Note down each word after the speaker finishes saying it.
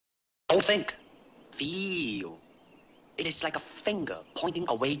Don't think. Feel. It is like a finger pointing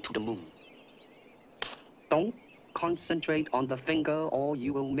away to the moon. Don't concentrate on the finger or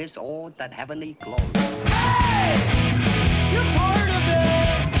you will miss all that heavenly glory. Hey! You're part of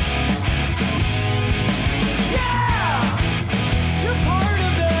it! Yeah! You're part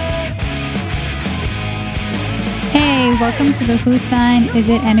of it! Hey, welcome to the Whose Sign Is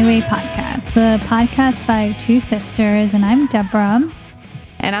It Anyway podcast, the podcast by two sisters, and I'm Deborah.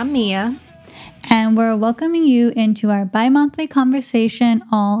 And I'm Mia. And we're welcoming you into our bi-monthly conversation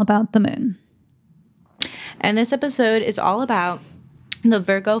all about the moon. And this episode is all about the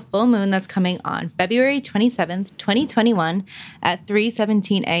Virgo full moon that's coming on February 27th, 2021 at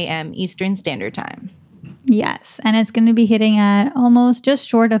 3:17 a.m. Eastern Standard Time. Yes, and it's going to be hitting at almost just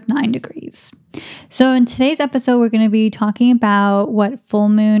short of 9 degrees. So in today's episode, we're going to be talking about what full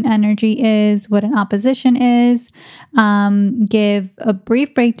moon energy is, what an opposition is, give a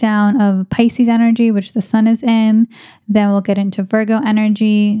brief breakdown of Pisces energy, which the sun is in. Then we'll get into Virgo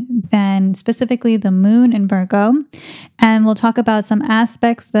energy, then specifically the moon in Virgo. And we'll talk about some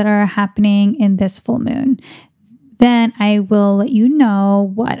aspects that are happening in this full moon. Then I will let you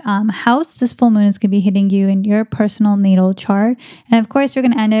know what house this full moon is going to be hitting you in your personal natal chart. And of course, we're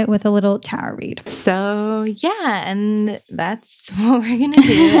going to end it with a little tarot read. So yeah, and that's what we're going to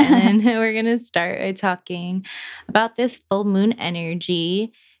do. And then we're going to start by talking about this full moon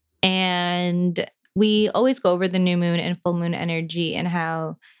energy. And we always go over the new moon and full moon energy and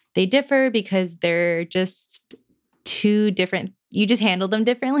how they differ because they're just two different. You just handle them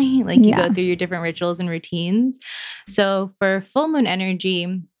differently. Like you go through your different rituals and routines. So for full moon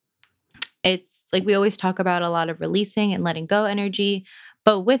energy, it's like we always talk about a lot of releasing and letting go energy.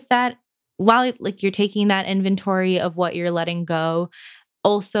 But with that, while like you're taking that inventory of what you're letting go,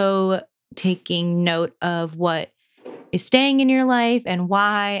 also taking note of what is staying in your life and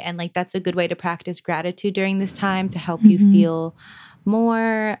why. And like that's a good way to practice gratitude during this time to help you feel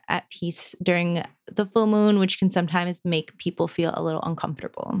more at peace during the full moon, which can sometimes make people feel a little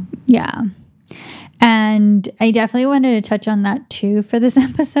uncomfortable. Yeah. And I definitely wanted to touch on that too for this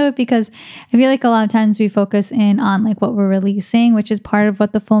episode because I feel like a lot of times we focus in on like what we're releasing, which is part of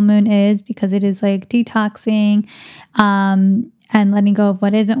what the full moon is because it is like detoxing and letting go of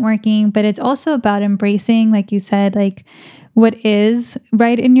what isn't working. But it's also about embracing, like you said, like what is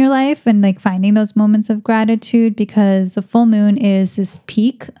right in your life and like finding those moments of gratitude because the full moon is this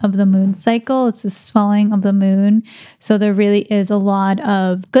peak of the moon cycle. It's the swelling of the moon. So there really is a lot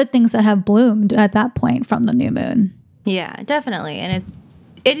of good things that have bloomed at that point from the new moon. Yeah, definitely. And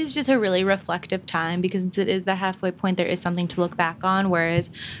it is just a really reflective time because it is the halfway point. There is something to look back on. Whereas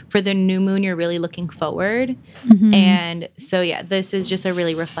for the new moon, you're really looking forward. And so, yeah, this is just a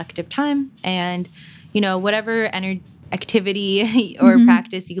really reflective time. And, you know, whatever activity or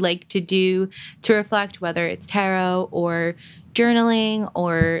practice you like to do to reflect, whether it's tarot or journaling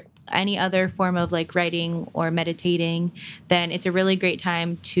or any other form of like writing or meditating, then it's a really great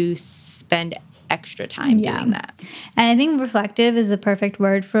time to spend extra time doing that. And I think reflective is the perfect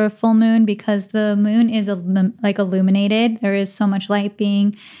word for a full moon because the moon is like illuminated. There is so much light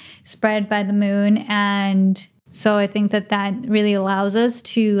being spread by the moon. And so I think that really allows us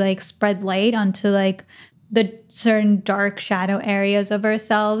to like spread light onto like the certain dark shadow areas of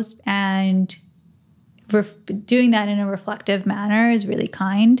ourselves, and doing that in a reflective manner is really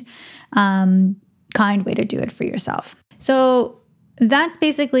kind way to do it for yourself. So that's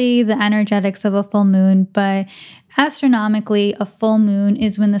basically the energetics of a full moon, but astronomically, a full moon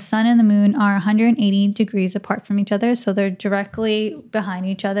is when the sun and the moon are 180 degrees apart from each other, so they're directly behind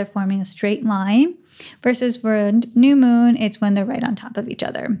each other, forming a straight line, versus for a new moon, it's when they're right on top of each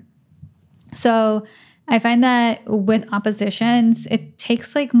other. So I find that with oppositions, it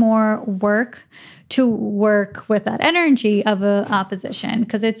takes like more work to work with that energy of an opposition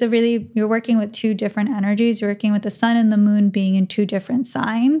because you're working with two different energies. You're working with the sun and the moon being in two different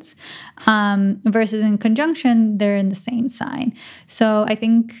signs versus in conjunction, they're in the same sign. So I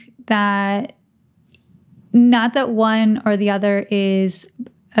think that not that one or the other is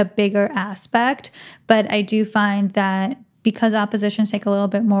a bigger aspect, but I do find that because oppositions take a little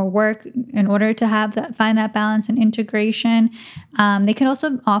bit more work in order to find that balance and integration, they can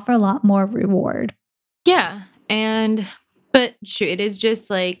also offer a lot more reward. Yeah. But sure, it is just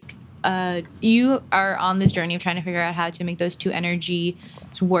like you are on this journey of trying to figure out how to make those two energies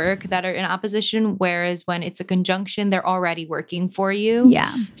work that are in opposition, whereas when it's a conjunction, they're already working for you.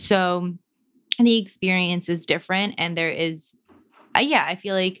 Yeah. So the experience is different, and there is I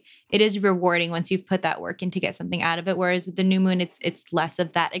feel like it is rewarding once you've put that work in to get something out of it. Whereas with the new moon, it's less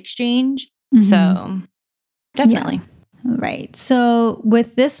of that exchange. So definitely. Right. So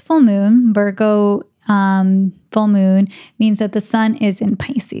with this full moon, Virgo full moon means that the sun is in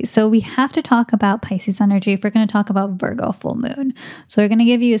Pisces. So we have to talk about Pisces energy if we're going to talk about Virgo full moon. So we're going to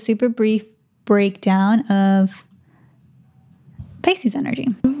give you a super brief breakdown of Pisces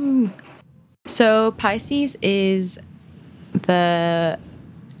energy. So Pisces is the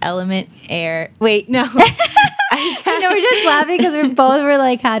element air. Wait, no. I know we're just laughing because we're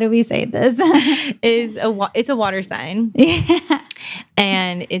like, how do we say this? It's a water sign. Yeah.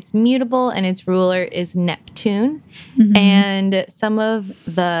 And it's mutable, and its ruler is Neptune. Mm-hmm. And some of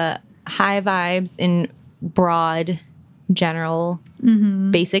the high vibes in broad, general,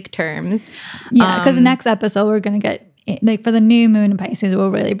 basic terms. Yeah, because the next episode we're going to get, like for the new moon in Pisces,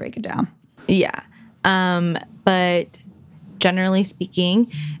 we'll really break it down. Yeah. But generally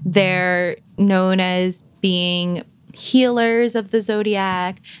speaking, they're known as being healers of the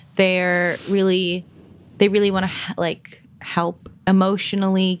zodiac. They really want to help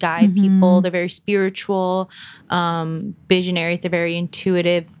emotionally guide people. They're very spiritual, visionaries. They're very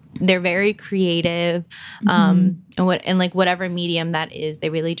intuitive. They're very creative. And whatever medium that is, they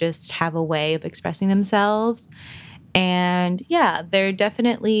really just have a way of expressing themselves. And yeah, they're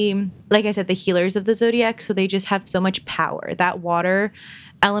definitely, like I said, the healers of the zodiac. So they just have so much power. That water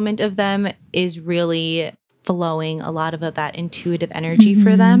element of them is really flowing a lot of that intuitive energy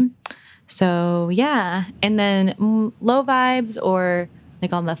for them. So yeah. And then low vibes, or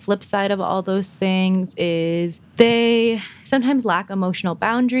like on the flip side of all those things, is they sometimes lack emotional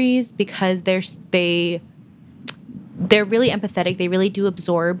boundaries because they're really empathetic. They really do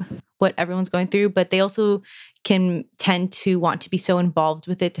absorb what everyone's going through, but they also can tend to want to be so involved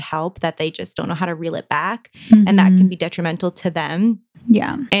with it to help that they just don't know how to reel it back. And that can be detrimental to them.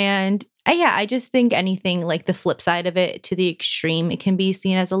 Yeah. And I just think anything like the flip side of it to the extreme, it can be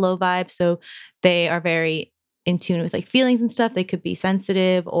seen as a low vibe. So they are very in tune with like feelings and stuff. They could be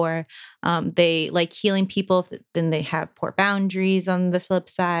sensitive, or they like healing people. Then they have poor boundaries on the flip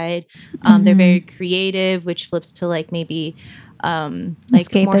side. They're very creative, which flips to like maybe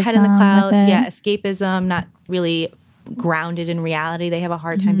like more head in the cloud. Yeah, escapism, not really grounded in reality. They have a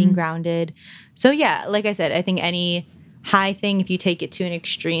hard time being grounded. So yeah, like I said, I think any high thing, if you take it to an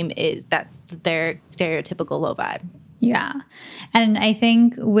extreme, that's their stereotypical low vibe. Yeah. And I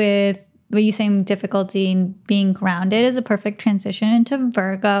think with what you saying, difficulty in being grounded is a perfect transition into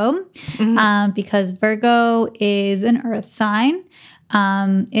Virgo, because Virgo is an earth sign.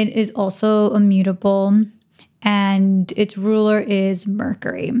 It is also immutable, and its ruler is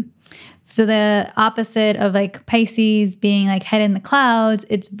Mercury. So the opposite of like Pisces being like head in the clouds,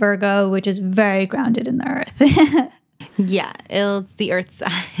 it's Virgo, which is very grounded in the earth. Yeah, it's the earth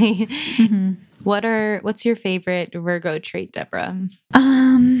sign. What's your favorite Virgo trait, Deborah?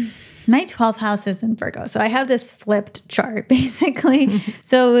 My 12th house is in Virgo. So I have this flipped chart basically.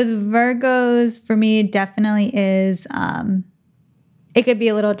 So with Virgos, for me, it definitely is, it could be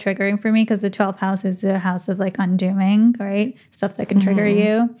a little triggering for me because the 12th house is a house of like undoing, right? Stuff that can trigger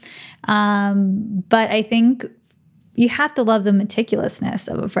you. But I think you have to love the meticulousness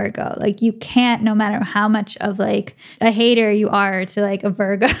of a Virgo. Like you can't, no matter how much of like a hater you are to like a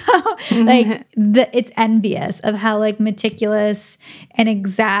Virgo, like it's envious of how like meticulous and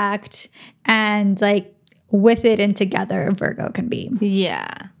exact and like with it and together a Virgo can be.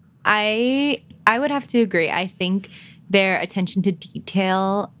 Yeah. I would have to agree. I think their attention to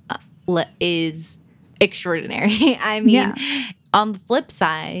detail is extraordinary. I mean, on the flip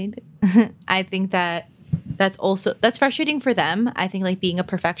side, I think that's frustrating for them. I think like being a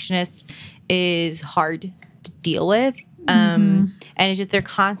perfectionist is hard to deal with. And it's just they're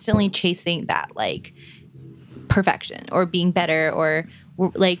constantly chasing that like perfection or being better or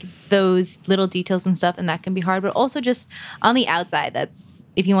like those little details and stuff, and that can be hard. But also just on the outside, that's,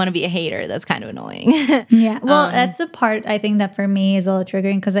 if you want to be a hater, that's kind of annoying. Yeah. Well, that's a part I think that for me is a little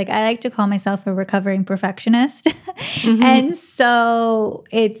triggering because like I like to call myself a recovering perfectionist. And so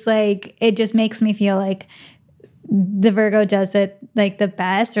it's like, it just makes me feel like the Virgo does it like the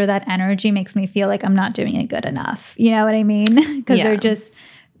best, or that energy makes me feel like I'm not doing it good enough. You know what I mean? Because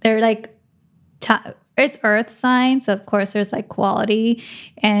they're like, it's earth sign. So of course there's like quality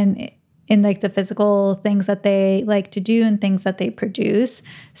and in like the physical things that they like to do and things that they produce.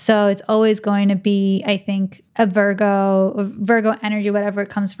 So it's always going to be, I think, a Virgo energy, whatever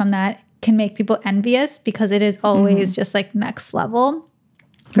comes from that, can make people envious because it is always just like next level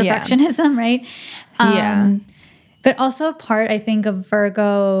perfectionism, right? But also a part I think of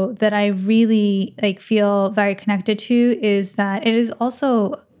Virgo that I really like feel very connected to is that it is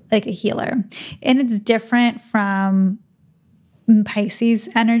also like a healer, and it's different from Pisces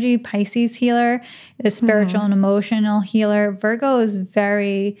energy, Pisces healer, the spiritual and emotional healer. Virgo is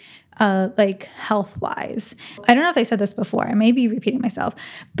very like health wise. I don't know if I said this before. I may be repeating myself,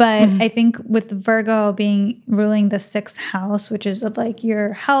 but I think with Virgo being ruling the 6th house, which is of like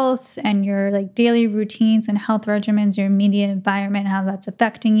your health and your like daily routines and health regimens, your immediate environment, how that's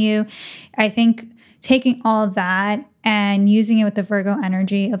affecting you. I think taking all that and using it with the Virgo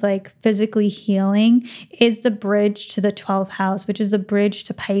energy of like physically healing is the bridge to the 12th house, which is the bridge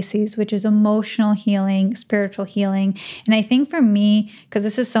to Pisces, which is emotional healing, spiritual healing. And I think for me, because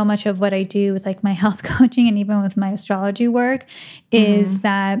this is so much of what I do with like my health coaching and even with my astrology work, is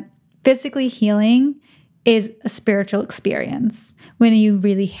that physically healing is a spiritual experience when you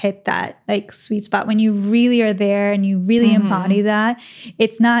really hit that like sweet spot, when you really are there and you really embody that.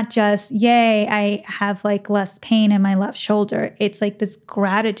 It's not just, yay, I have like less pain in my left shoulder. It's like this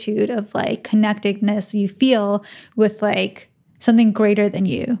gratitude of like connectedness you feel with like something greater than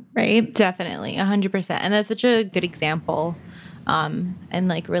you, right? Definitely, 100%. And that's such a good example, and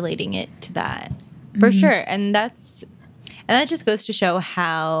like relating it to that for sure. And that just goes to show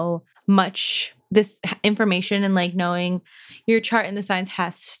how much this information and like knowing your chart and the signs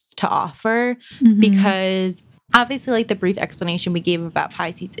has to offer, because obviously like the brief explanation we gave about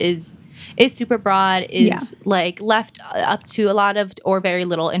Pisces is super broad, is like left up to a lot of or very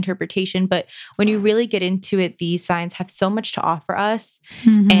little interpretation. But when you really get into it, these signs have so much to offer us.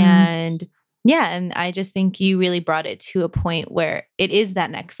 And and I just think you really brought it to a point where it is that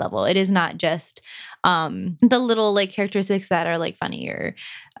next level. It is not just the little like characteristics that are like funny or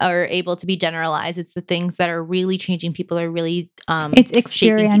able to be generalized. It's the things that are really changing people, are really it's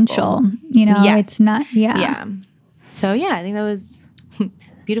experiential, you know. It's not So I think that was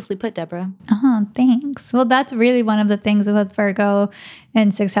beautifully put, Deborah. Oh, thanks. Well, that's really one of the things with Virgo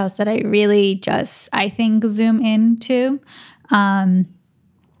and 6th house that I really just I think zoom into.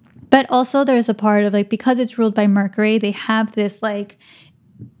 But also there's a part of like, because it's ruled by Mercury, they have this like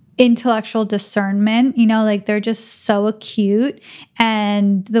intellectual discernment, you know, like they're just so acute,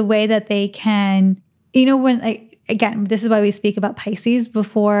 and the way that they can, you know, when like, again, this is why we speak about Pisces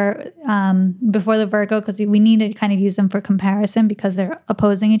before the Virgo, because we need to kind of use them for comparison because they're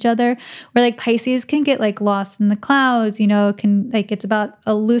opposing each other. Where like Pisces can get like lost in the clouds, you know, can like it's about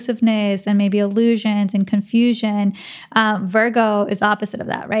elusiveness and maybe illusions and confusion. Virgo is opposite of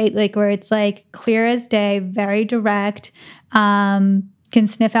that, right? Like where it's like clear as day, very direct, can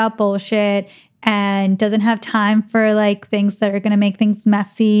sniff out bullshit, and doesn't have time for like things that are going to make things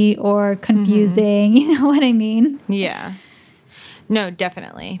messy or confusing. You know what I mean? Yeah. No,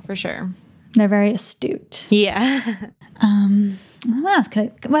 definitely. For sure. They're very astute. Yeah. What else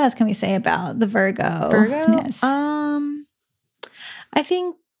can we say about the Virgo? I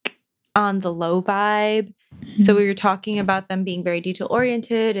think on the low vibe. So we were talking about them being very detail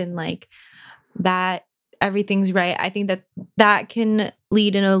oriented and like that everything's right. I think that can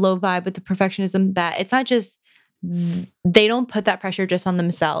lead in a low vibe with the perfectionism, that it's not just they don't put that pressure just on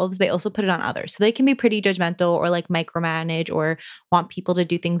themselves, they also put it on others. So they can be pretty judgmental or like micromanage or want people to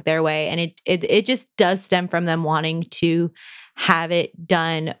do things their way, and it just does stem from them wanting to have it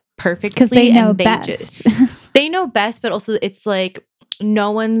done perfectly, because they know best. They know best, but also it's like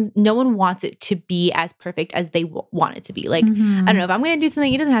no one wants it to be as perfect as they want it to be. Like, I don't know, if I'm going to do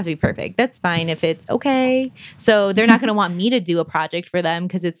something, it doesn't have to be perfect. That's fine if it's okay. So they're not going to want me to do a project for them,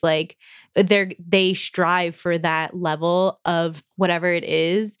 because it's like they strive for that level of whatever it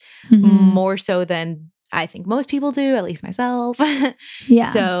is more so than I think most people do, at least myself.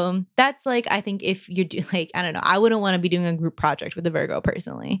 Yeah. So that's like, I think if you're doing like, I don't know, I wouldn't want to be doing a group project with a Virgo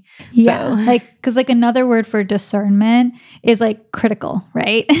personally. Yeah. So. Like, cause like another word for discernment is like critical,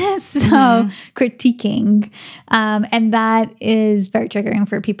 right? So critiquing. And that is very triggering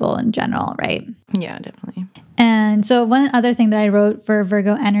for people in general, right? Yeah, definitely. And so one other thing that I wrote for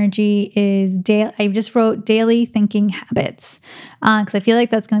Virgo energy is I just wrote daily thinking habits, because I feel like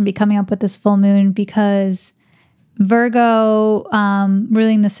that's going to be coming up with this full moon, because Virgo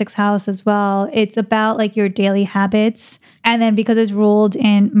ruling the 6th house as well, it's about like your daily habits. And then because it's ruled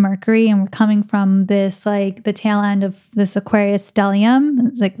in Mercury and we're coming from this like the tail end of this Aquarius stellium,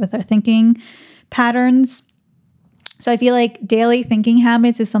 it's like with our thinking patterns. So I feel like daily thinking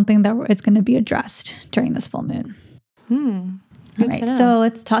habits is something that it's going to be addressed during this full moon. All right, so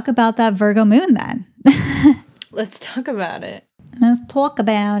let's talk about that Virgo moon then. Let's talk about it. Let's talk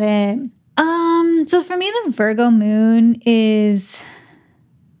about it. So for me, the Virgo moon is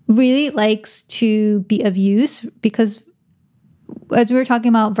really likes to be of use, because as we were talking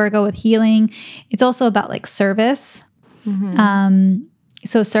about Virgo with healing, it's also about like service.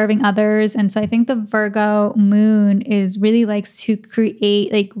 so serving others. And so I think the Virgo moon is really likes to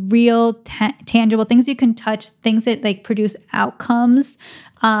create like real tangible things you can touch, things that like produce outcomes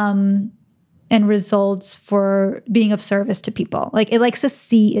and results for being of service to people. Like it likes to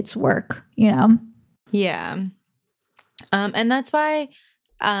see its work, you know? Yeah. And that's why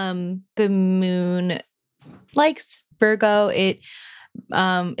the moon likes Virgo. It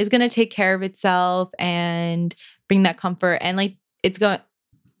is going to take care of itself and bring that comfort, and like it's going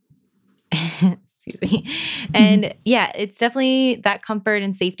excuse me. And yeah, it's definitely that comfort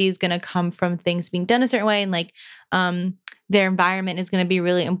and safety is going to come from things being done a certain way, and like their environment is going to be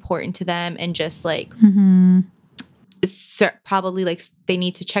really important to them, and just like probably like they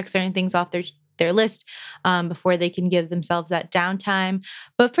need to check certain things off their list before they can give themselves that downtime.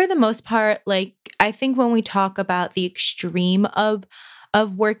 But for the most part, like I think when we talk about the extreme of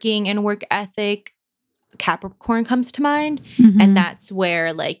working and work ethic, Capricorn comes to mind. And that's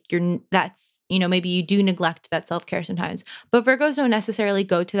where like that's, you know, maybe you do neglect that self-care sometimes, but Virgos don't necessarily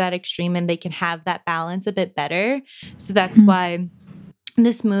go to that extreme, and they can have that balance a bit better. So that's why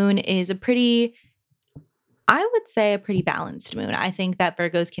this moon is a pretty balanced moon. I think that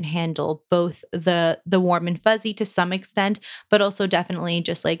Virgos can handle both the warm and fuzzy to some extent, but also definitely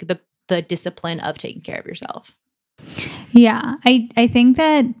just like the discipline of taking care of yourself. Yeah, I think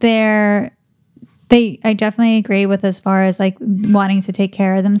that I definitely agree with as far as like wanting to take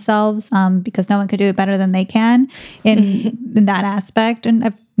care of themselves, because no one could do it better than they can in that aspect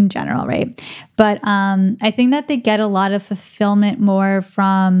and in general, right? But I think that they get a lot of fulfillment more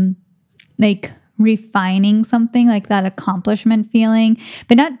from like refining something, like that accomplishment feeling,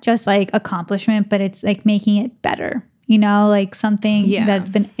 but not just like accomplishment, but it's like making it better, you know, like something that's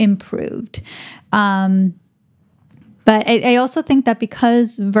been improved. But I also think that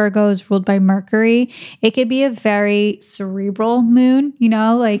because Virgo is ruled by Mercury, it could be a very cerebral moon, you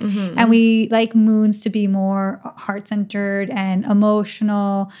know, like, and we like moons to be more heart-centered and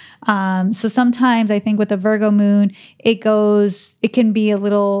emotional. So sometimes I think with the Virgo moon, it can be a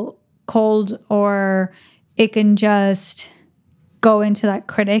little cold, or it can just go into that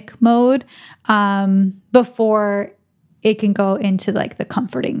critic mode before it can go into like the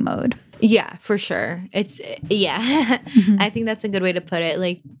comforting mode. Yeah, for sure. I think that's a good way to put it.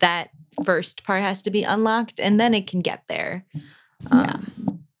 Like that first part has to be unlocked, and then it can get there.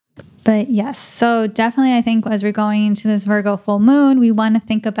 But yes, so definitely I think as we're going into this Virgo full moon, we want to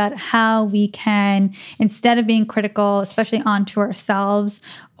think about how we can, instead of being critical, especially onto ourselves,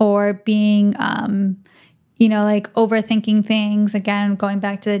 or being, like overthinking things, again, going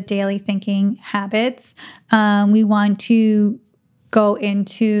back to the daily thinking habits, we want to go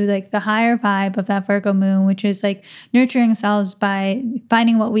into like the higher vibe of that Virgo moon, which is like nurturing ourselves by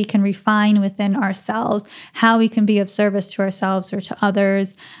finding what we can refine within ourselves, how we can be of service to ourselves or to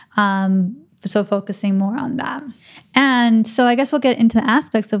others. So focusing more on that. And so I guess we'll get into the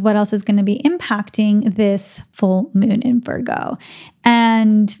aspects of what else is going to be impacting this full moon in Virgo.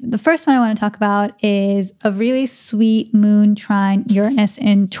 And the first one I want to talk about is a really sweet moon trine Uranus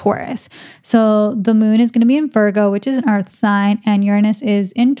in Taurus. So the moon is going to be in Virgo, which is an earth sign, and Uranus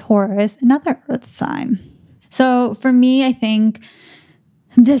is in Taurus, another earth sign. So for me, I think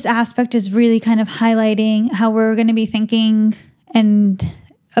this aspect is really kind of highlighting how we're going to be thinking and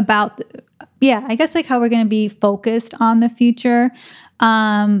about I guess like how we're going to be focused on the future,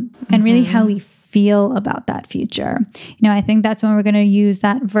 and really how we feel about that future. I think that's when we're going to use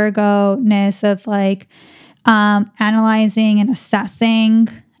that Virgo-ness of like analyzing and assessing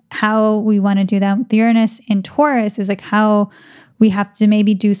how we want to do that. With Uranus in Taurus is like how we have to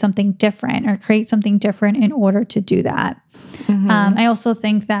maybe do something different or create something different in order to do that. I also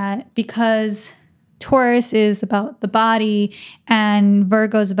think that because Taurus is about the body and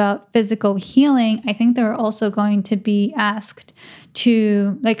Virgo is about physical healing, I think they're also going to be asked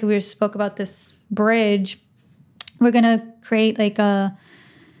to, like we spoke about this bridge, we're going to create like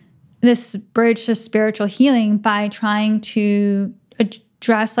this bridge to spiritual healing by trying to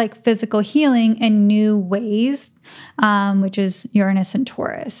address like physical healing in new ways, which is Uranus and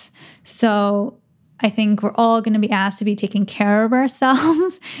Taurus. So I think we're all going to be asked to be taking care of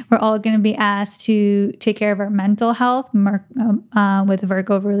ourselves. We're all going to be asked to take care of our mental health with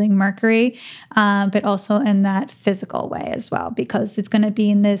Virgo ruling Mercury, but also in that physical way as well, because it's going to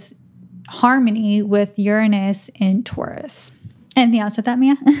be in this harmony with Uranus in Taurus. Anything else with that,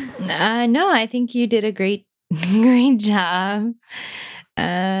 Mia? No, I think you did a great job.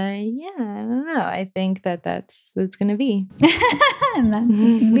 I don't know. I think that's what it's going to be. And that's what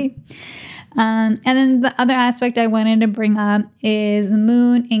it's going to be. And then the other aspect I wanted to bring up is the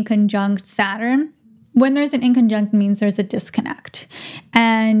moon in conjunct Saturn. when there's an inconjunct means there's a disconnect.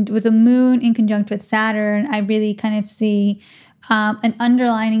 And with the moon in conjunct with Saturn, I really kind of see an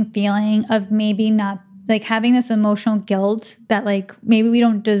underlining feeling of maybe not like having this emotional guilt that like maybe we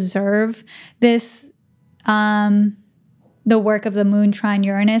don't deserve this, the work of the moon trine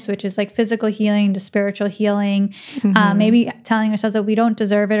Uranus, which is like physical healing to spiritual healing. Maybe telling ourselves that we don't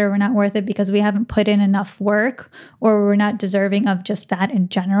deserve it or we're not worth it because we haven't put in enough work or we're not deserving of just that in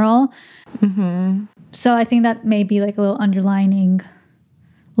general. So I think that may be like a little underlining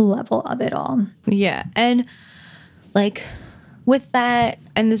level of it all. Yeah. And like with that,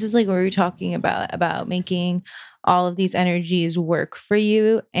 and this is like what we were talking about making all of these energies work for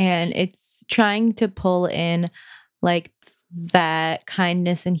you. And it's trying to pull in like that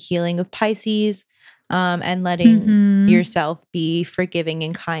kindness and healing of Pisces, and letting yourself be forgiving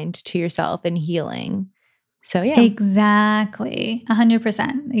and kind to yourself and healing. So yeah. Exactly.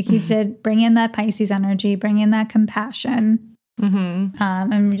 100%. Like you said, bring in that Pisces energy, bring in that compassion.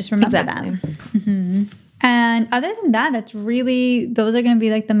 And just remember that. And other than that, those are going to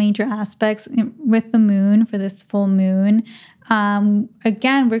be like the major aspects with the moon for this full moon.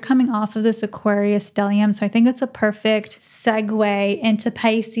 Again, we're coming off of this Aquarius stellium, so I think it's a perfect segue into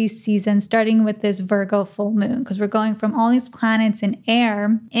Pisces season, starting with this Virgo full moon, because we're going from all these planets in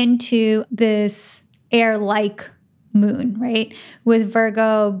air into this air-like moon, right? With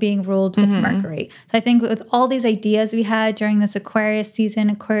Virgo being ruled with Mercury. So I think with all these ideas we had during this Aquarius season,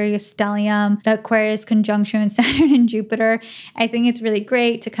 Aquarius stellium, the Aquarius conjunction Saturn and Jupiter, I think it's really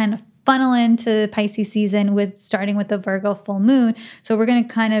great to kind of funnel into Pisces season with starting with the Virgo full moon. So we're going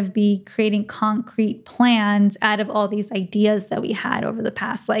to kind of be creating concrete plans out of all these ideas that we had over the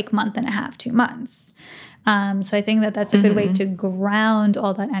past like month and a half, 2 months. So I think that that's a good way to ground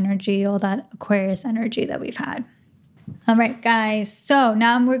all that energy, all that Aquarius energy that we've had. All right, guys. So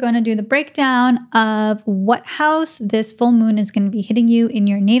now we're going to do the breakdown of what house this full moon is going to be hitting you in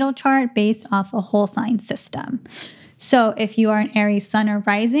your natal chart based off a whole sign system. So if you are an Aries sun or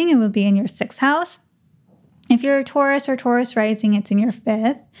rising, it will be in your 6th house. If you're a Taurus or Taurus rising, it's in your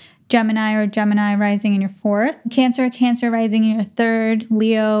 5th. Gemini or Gemini rising in your 4th. Cancer or Cancer rising in your 3rd.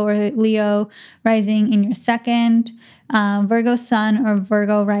 Leo or Leo rising in your 2nd. Virgo sun or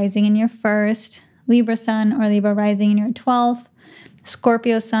Virgo rising in your 1st. Libra sun or Libra rising in your 12th.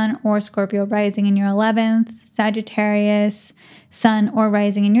 Scorpio sun or Scorpio rising in your 11th. Sagittarius sun or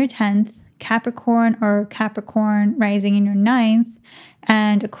rising in your 10th. Capricorn or Capricorn rising in your 9th.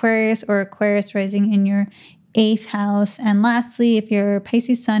 And Aquarius or Aquarius rising in your 8th house. And lastly, if you're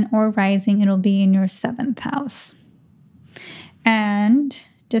Pisces sun or rising, it'll be in your 7th house. And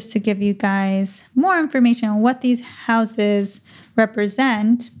just to give you guys more information on what these houses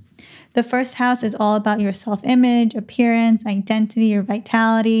represent, the 1st house is all about your self-image, appearance, identity, your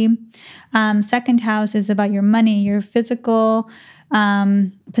vitality. 2nd house is about your money, your physical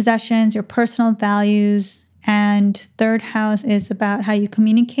possessions, your personal values. And 3rd house is about how you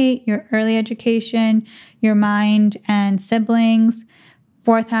communicate, your early education, your mind and siblings.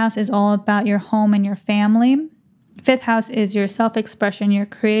 4th house is all about your home and your family. 5th house is your self-expression, your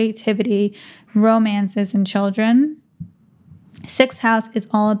creativity, romances, and children. 6th house is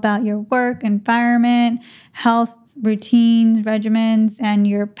all about your work, environment, health, routines, regimens, and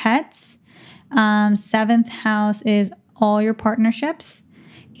your pets. 7th house is all your partnerships.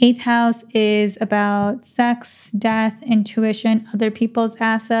 8th house is about sex, death, intuition, other people's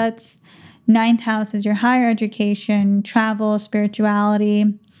assets. 9th house is your higher education, travel,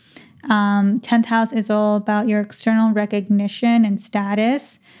 spirituality. 10th house is all about your external recognition and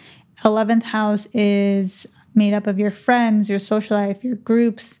status. 11th house is made up of your friends, your social life, your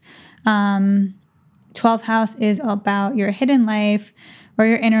groups. 12th house is about your hidden life or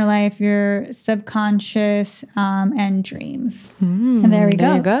your inner life, your subconscious, and dreams. And there we go.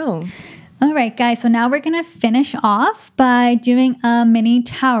 There you go. All right, guys. So now we're going to finish off by doing a mini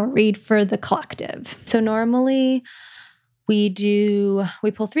tarot read for the collective. So normally we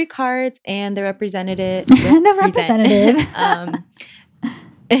pull 3 cards and the representative. The representative.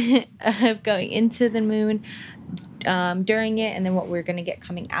 Of going into the moon, during it, and then what we're going to get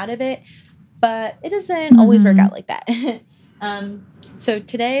coming out of it. But it doesn't always work out like that. So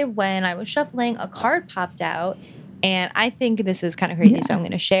today when I was shuffling, a card popped out, and I think this is kind of crazy, so I'm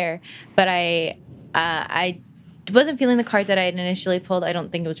going to share. But I wasn't feeling the cards that I had initially pulled. I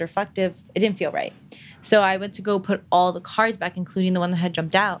don't think it was reflective. It didn't feel right. So I went to go put all the cards back, including the one that had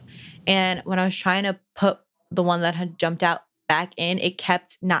jumped out. And when I was trying to put the one that had jumped out back in, it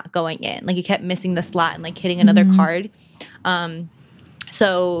kept not going in. Like it kept missing the slot and like hitting another card.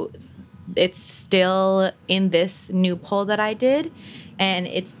 So it's still in this new pull that I did, and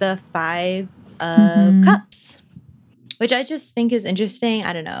it's the 5 of Cups, which I just think is interesting.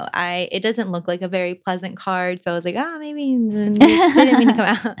 I don't know. It doesn't look like a very pleasant card, so I was like, maybe it didn't mean to come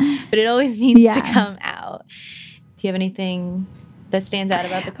out, but it always means to come out. Do you have anything that stands out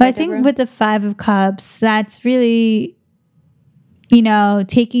about the card? Well, I think with the 5 of Cups, that's really,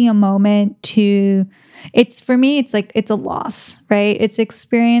 taking a moment to. For me, it's like it's a loss, right? It's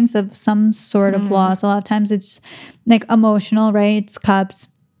experience of some sort of loss. A lot of times it's like emotional, right? It's Cups.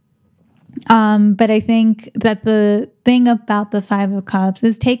 But I think that the thing about the 5 of Cups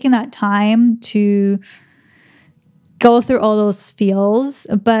is taking that time to go through all those feels,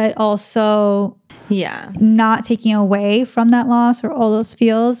 but also not taking away from that loss or all those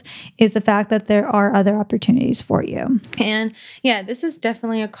feels is the fact that there are other opportunities for you. And this is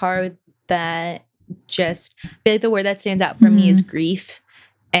definitely a card that just the word that stands out for me is grief,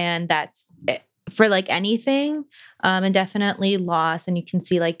 and that's it for like anything, and definitely loss. And you can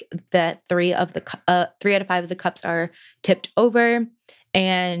see like that 3 out of 5 of the cups are tipped over,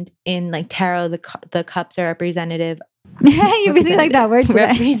 and in like tarot the cups are representative. You really like that word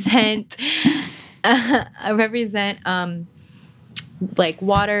today. represent like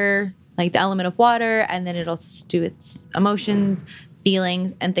water, like the element of water, and then it'll do its emotions,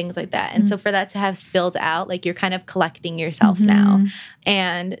 feelings, and things like that. And so for that to have spilled out, like you're kind of collecting yourself now.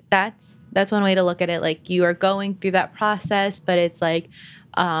 And that's one way to look at it. Like you are going through that process, but it's like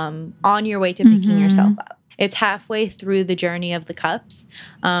on your way to picking yourself up. It's halfway through the journey of the cups.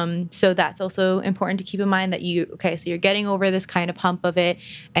 So that's also important to keep in mind that so you're getting over this kind of hump of it,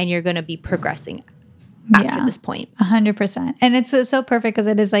 and you're going to be progressing after this point. 100%. And it's so perfect because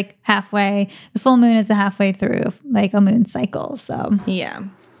it is like halfway. The full moon is halfway through like a moon cycle. So yeah.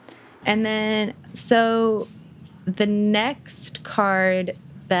 And then, so the next card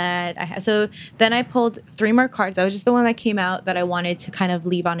that I had, so then I pulled 3 more cards. That was just the one that came out that I wanted to kind of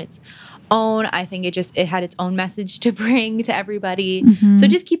leave on its own. I think it had its own message to bring to everybody. So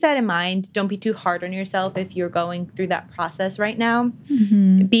just keep that in mind. Don't be too hard on yourself if you're going through that process right now.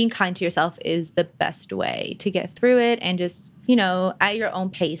 Being kind to yourself is the best way to get through it, and just, at your own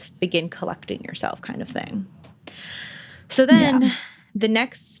pace, begin collecting yourself, kind of thing. So then the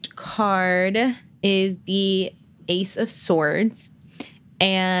next card is the Ace of Swords,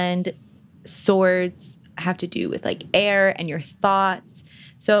 and swords have to do with like air and your thoughts.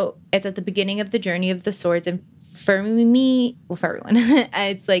 So it's at the beginning of the journey of the swords. And for me, for everyone,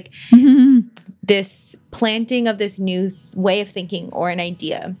 it's like this planting of this new way of thinking or an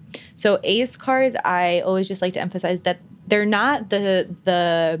idea. So ace cards, I always just like to emphasize that they're not the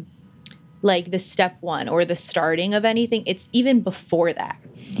step one or the starting of anything. It's even before that.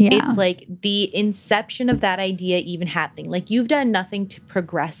 It's like the inception of that idea even happening. Like you've done nothing to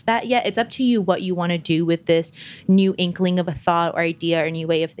progress that yet. It's up to you what you want to do with this new inkling of a thought or idea or new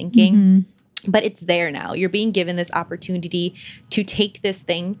way of thinking. But it's there now. You're being given this opportunity to take this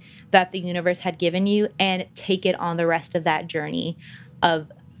thing that the universe had given you and take it on the rest of that journey of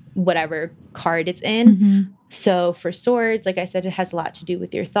whatever card it's in. So for swords, like I said, it has a lot to do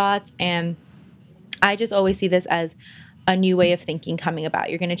with your thoughts. And I just always see this as a new way of thinking coming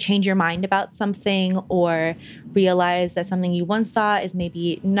about. You're going to change your mind about something, or realize that something you once thought is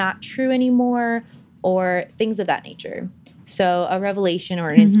maybe not true anymore, or things of that nature. So a revelation or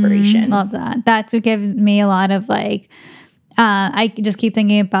an inspiration. Love that. That gives me a lot of like, I just keep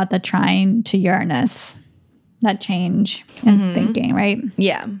thinking about the trine to Uranus, that change in thinking, right?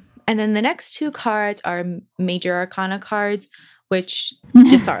 Yeah. And then the next 2 cards are major arcana cards, which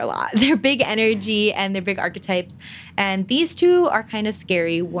just are a lot. They're big energy and they're big archetypes. And these 2 are kind of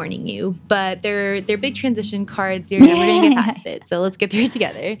scary, warning you, but they're big transition cards. You're never going to get past it. So let's get through it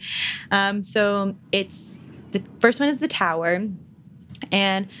together. So it's the first one is the Tower.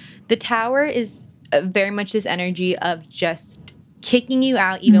 And the Tower is very much this energy of just kicking you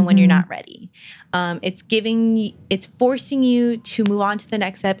out even when you're not ready. It's forcing you to move on to the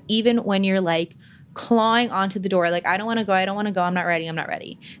next step, even when you're like clawing onto the door, like I don't want to go, I'm not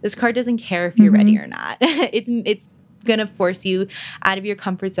ready. This card doesn't care if you're ready or not. It's gonna force you out of your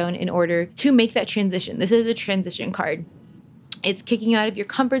comfort zone in order to make that transition. This is a transition card. It's kicking you out of your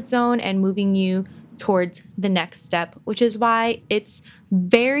comfort zone and moving you towards the next step, which is why it's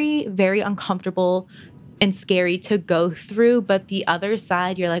very, very uncomfortable and scary to go through. But the other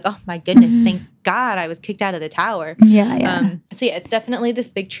side, you're like, oh my goodness, thank God I was kicked out of the tower. So it's definitely this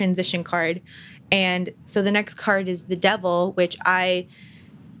big transition card. And so the next card is the Devil, which I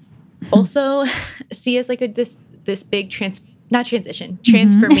also see as like this big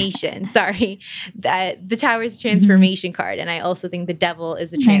transformation. Sorry, that the Tower is a transformation card. And I also think the Devil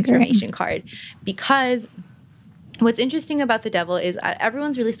is a transformation card, because what's interesting about the devil is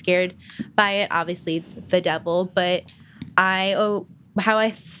everyone's really scared by it. Obviously, it's the devil, but how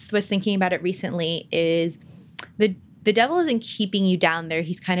I was thinking about it recently is the devil isn't keeping you down there.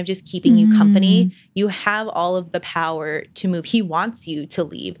 He's kind of just keeping you company. You have all of the power to move. He wants you to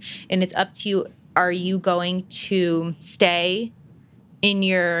leave, and it's up to you. Are you going to stay in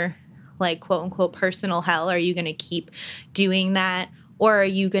your, like, quote unquote personal hell? Are you going to keep doing that, or are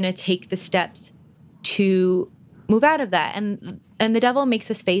you going to take the steps to move out of that? And the devil makes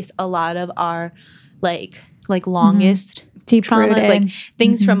us face a lot of our like longest Deep traumas, rooted. like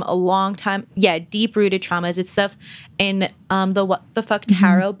things from a long time. Yeah, deep rooted traumas. It's stuff in the What the Fuck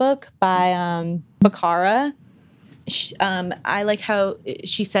Tarot book by Bakara. I like how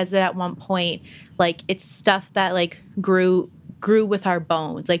she says that at one point, like, it's stuff that like grew with our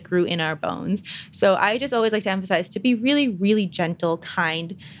bones, like grew in our bones. So I just always like to emphasize to be really, really gentle,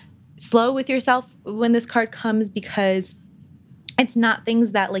 kind, slow with yourself when this card comes, because it's not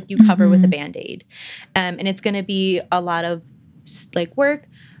things that like you cover with a Band-Aid. And it's going to be a lot of like work.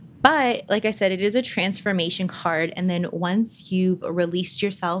 But like I said, it is a transformation card. And then once you've released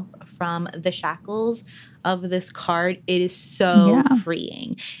yourself from the shackles of this card, it is so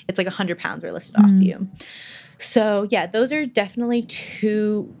freeing. It's like 100 pounds are lifted off you. So yeah, those are definitely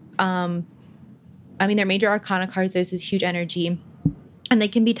two, they're major arcana cards. There's this huge energy and they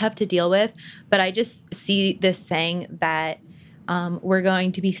can be tough to deal with. But I just see this saying that we're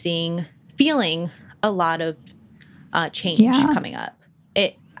going to be feeling a lot of change coming up.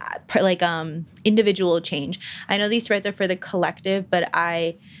 Individual change. I know these threads are for the collective, but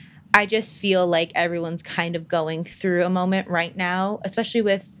I just feel like everyone's kind of going through a moment right now, especially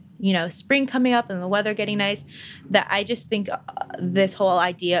with, spring coming up and the weather getting nice, that I just think this whole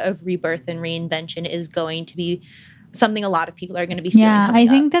idea of rebirth and reinvention is going to be something a lot of people are going to be feeling. I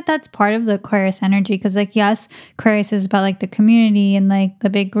think that's part of the Aquarius energy, because like, yes, Aquarius is about like the community and like the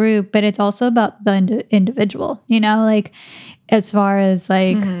big group, but it's also about the individual, like as far as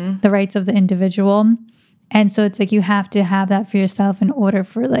like the rights of the individual. And so it's like you have to have that for yourself in order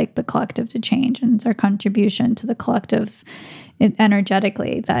for like the collective to change, and it's our contribution to the collective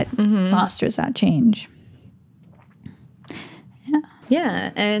energetically that fosters that change.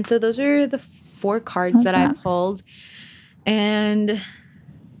 Yeah. And so those are the 4 cards that I pulled. And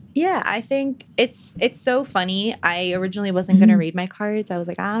yeah, I think it's so funny. I originally wasn't going to read my cards. I was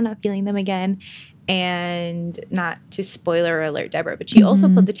like, I'm not feeling them again. And not to spoiler alert Deborah, but she also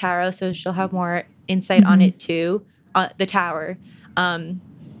pulled the tarot, so she'll have more insight on it too, the tower.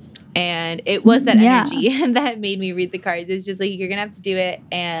 And it was that energy that made me read the cards. It's just like, you're going to have to do it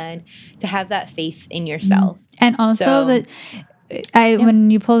and to have that faith in yourself. And also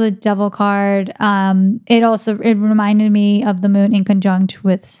when you pull the devil card, it reminded me of the moon in conjunct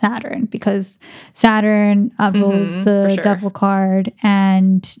with Saturn, because Saturn rules the devil card,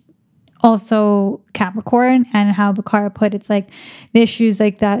 and also Capricorn, and how Bakara put it's like the issues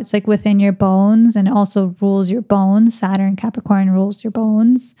like that. It's like within your bones, and it also rules your bones. Saturn, Capricorn rules your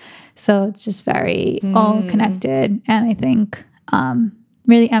bones. So it's just very all connected. And I think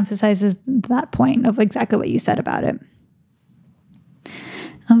really emphasizes that point of exactly what you said about it.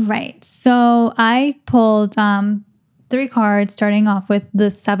 All right. So I pulled 3 cards, starting off with the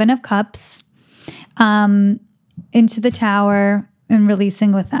 7 of Cups, into the Tower, and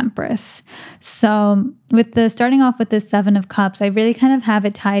releasing with Empress. So starting off with the 7 of Cups, I really kind of have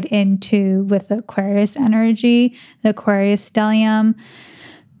it tied into with the Aquarius energy, the Aquarius stellium.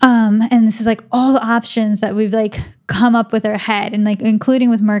 And this is like all the options that we've like come up with our head, and like including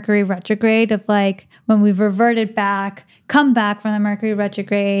with Mercury retrograde, of like when we've reverted back, come back from the Mercury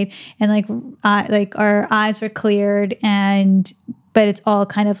retrograde, and like our eyes were cleared, but it's all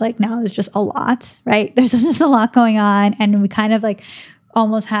kind of like now there's just a lot, right? There's just a lot going on, and we kind of like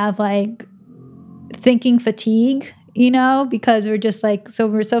almost have like thinking fatigue, because we're just like, so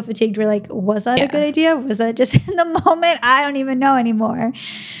we're so fatigued. We're like, was that a good idea? Was that just in the moment? I don't even know anymore.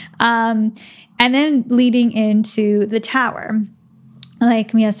 And then leading into the Tower,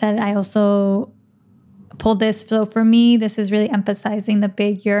 like Mia said, I also pulled this. So for me, this is really emphasizing the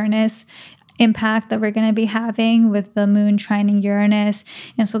big Uranus impact that we're going to be having with the moon trining Uranus.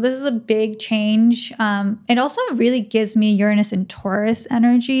 And so this is a big change. It also really gives me Uranus and Taurus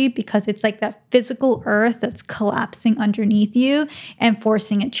energy, because it's like that physical earth that's collapsing underneath you and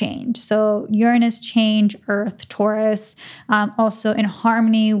forcing a change. So Uranus change, earth, Taurus, also in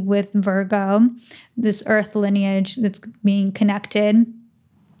harmony with Virgo, this earth lineage that's being connected.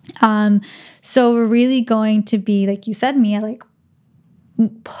 So we're really going to be, like you said, Mia, like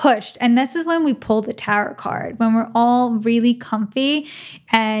pushed. And this is when we pull the Tower card, when we're all really comfy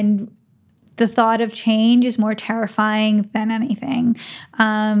and the thought of change is more terrifying than anything.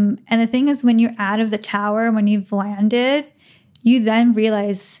 And the thing is, when you're out of the tower, when you've landed, you then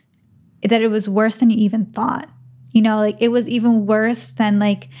realize that it was worse than you even thought. You know, like it was even worse than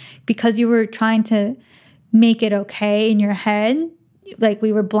like, because you were trying to make it okay in your head, like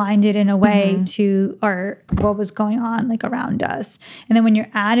we were blinded in a way to what was going on like around us. And then when you're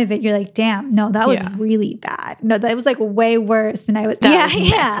out of it, you're like, damn, no, that was really bad. No, that was like way worse than I was.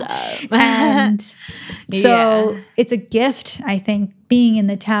 And so it's a gift, I think, being in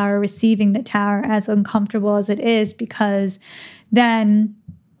the tower, receiving the tower, as uncomfortable as it is, because then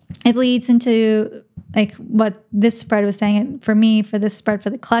it leads into like what this spread was saying. For me, for this spread for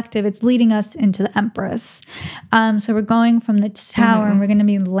the collective, it's leading us into the Empress. So we're going from the tower and we're going to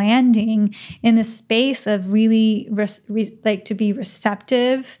be landing in the space of really like to be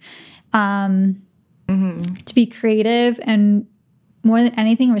receptive, to be creative, and more than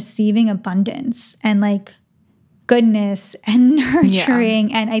anything, receiving abundance and like goodness and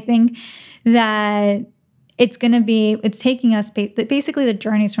nurturing. And I think that it's taking us basically the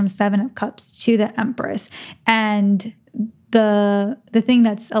journeys from Seven of Cups to the Empress. And the thing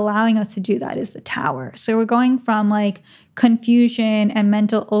that's allowing us to do that is the tower. So we're going from like confusion and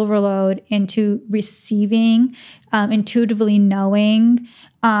mental overload into receiving, intuitively knowing,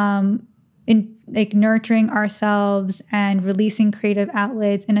 in like nurturing ourselves and releasing creative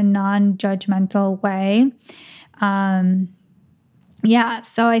outlets in a non-judgmental way.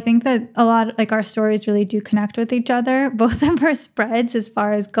 So I think that a lot like our stories really do connect with each other, both of our spreads, as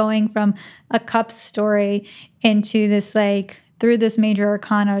far as going from a cup story into this like through this major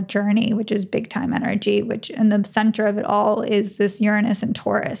arcana journey, which is big time energy, which in the center of it all is this Uranus and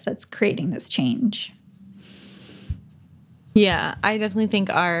Taurus that's creating this change. Yeah, I definitely think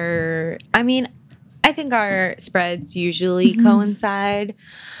our spreads usually coincide.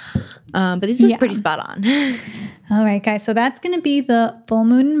 But this is pretty spot on. All right, guys. So that's going to be the full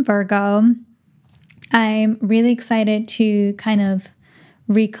moon in Virgo. I'm really excited to kind of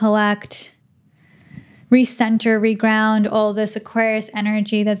recollect, recenter, reground all this Aquarius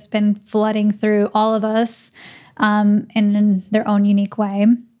energy that's been flooding through all of us in their own unique way.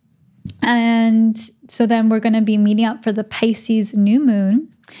 And so then we're going to be meeting up for the Pisces new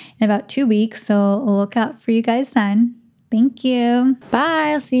moon in about 2 weeks. So look out for you guys then. Thank you.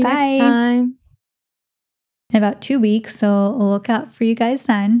 Bye. I'll see you next time. In about 2 weeks. So look out for you guys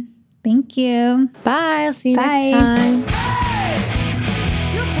then. Thank you. Bye. I'll see you next time.